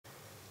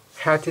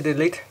how to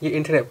delete your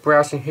internet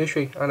browsing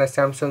history on a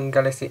Samsung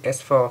Galaxy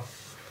S4.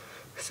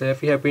 So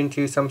if you have been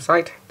to some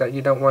site that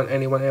you don't want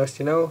anyone else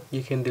to know,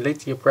 you can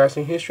delete your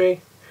browsing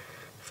history.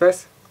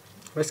 First,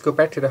 let's go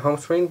back to the home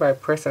screen by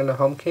pressing the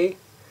home key,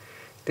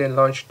 then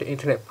launch the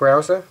internet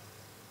browser.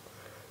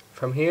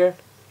 From here,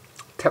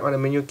 tap on the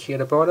menu key at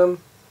the bottom,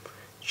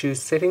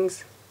 choose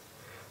settings.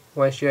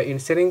 Once you are in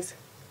settings,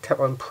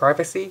 tap on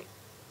privacy.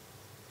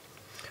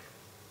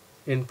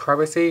 In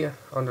privacy,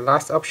 on the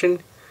last option,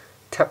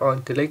 tap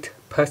on delete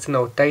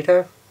personal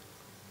data.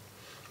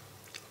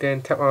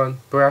 Then tap on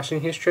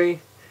browsing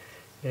history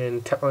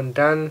and tap on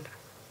done.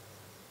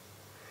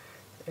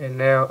 And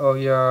now all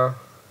your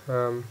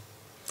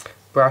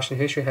browsing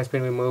history has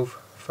been removed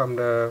from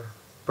the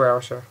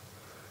browser.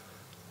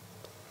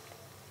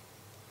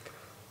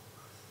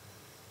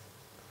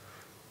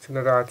 So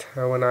that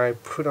when I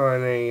put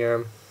on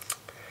the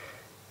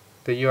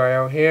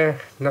URL here,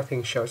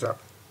 nothing shows up.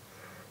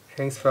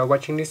 Thanks for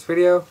watching this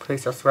video.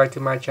 Please subscribe to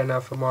my channel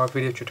for more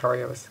video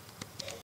tutorials.